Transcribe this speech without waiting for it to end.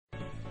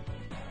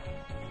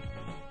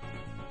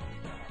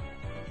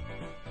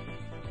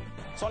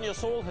Sonia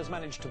Saul has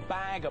managed to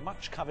bag a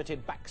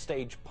much-coveted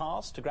backstage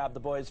pass to grab the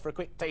boys for a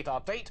quick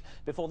tete-a-tete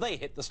before they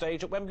hit the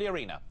stage at Wembley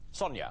Arena.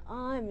 Sonia.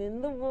 I'm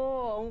in the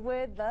warm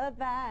with the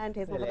band.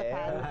 Here's one for the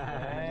fans.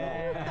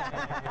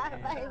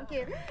 Thank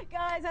you.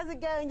 Guys, how's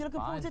it going? You looking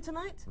forward to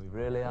tonight? We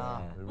really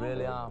are. We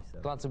really are.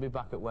 Glad to be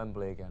back at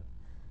Wembley again.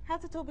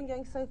 How's the tour been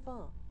going so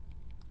far?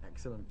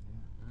 Excellent.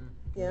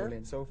 Yeah?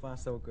 Brilliant. So far,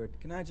 so good.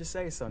 Can I just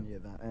say, Sonia,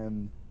 that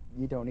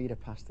you don't need a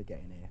pass to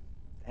get in here.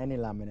 Any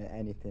laminate,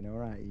 anything, all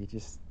right?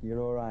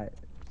 You're all right.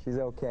 She's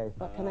okay.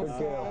 What can I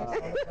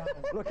say?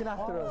 Looking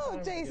after us. Oh,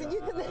 Jason, you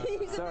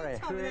can Sorry.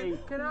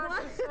 Can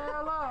I just say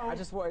hello? I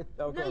just wanted...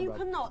 Oh, no, you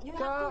cannot. You have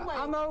to wait.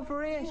 I'm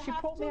over here. She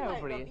put me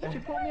over here. She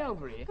put me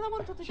over here. Because I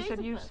want to talk to She Jason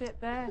said, you first. sit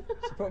there.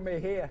 She put me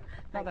here.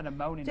 Not that I'm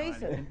moaning or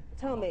Jason, anything.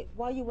 tell me,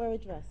 why you wear a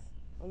dress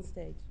on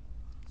stage?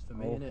 It's for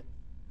me, innit?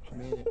 For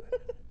me, innit?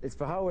 It's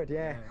for Howard,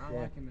 yeah. I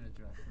like him in a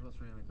dress. It looks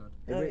really good.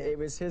 It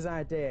was his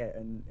idea,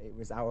 and it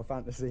was our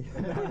fantasy.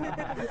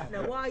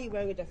 Now, why are you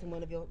wearing a dress in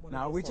one of your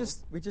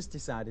songs? we just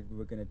decided we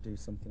were going to do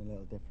something a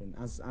little different,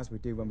 as we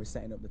do when we're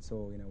setting up the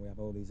tour. You know, we have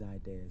all these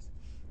ideas,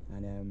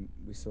 and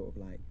we sort of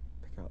like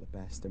pick out the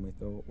best. And we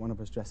thought one of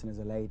us dressing as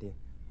a lady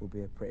would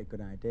be a pretty good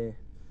idea.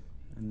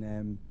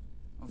 And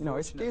you know,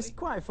 it's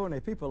quite funny.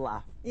 People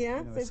laugh.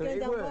 Yeah, you know, so it's going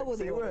down well with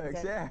you. It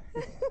works, yeah.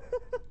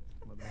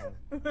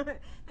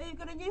 Now, you've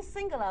got a new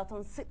single out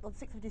on 6th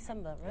of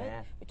December, right?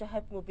 Yeah. Which I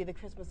hope will be the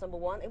Christmas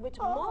 #1, in which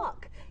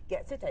Mark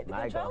gets to take the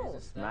My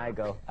controls. go. My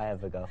go. I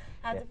have a go.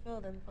 How's it feel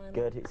then, finally?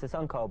 Good. It's a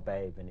song called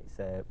Babe, and it's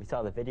we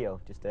saw the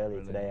video just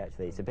earlier today,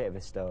 actually. It's a bit of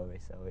a story,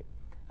 so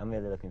I'm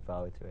really looking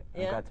forward to it.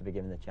 Yeah? I'm glad to be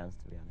given the chance,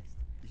 to be honest.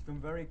 He's done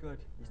very good.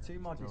 He's too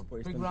modest, but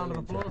he's Big done round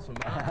of brilliant applause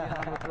job. for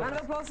Mark. Round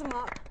of applause for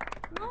Mark.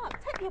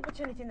 Mark, take the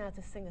opportunity now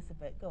to sing us a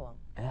bit. Go on.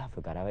 I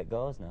forgot how it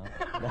goes now.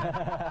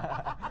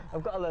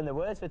 I've got to learn the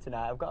words for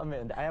tonight. I've got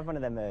to. I have one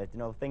of them, you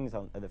know, things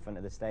on at the front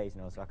of the stage,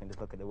 you know, so I can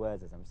just look at the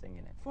words as I'm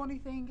singing it. Funny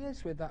thing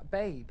is with that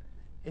Babe,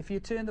 if you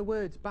turn the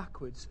words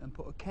backwards and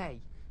put a K,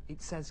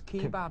 it says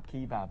kebab.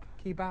 Kebab.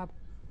 Kebab.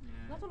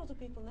 Not a lot of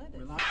people know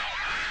this.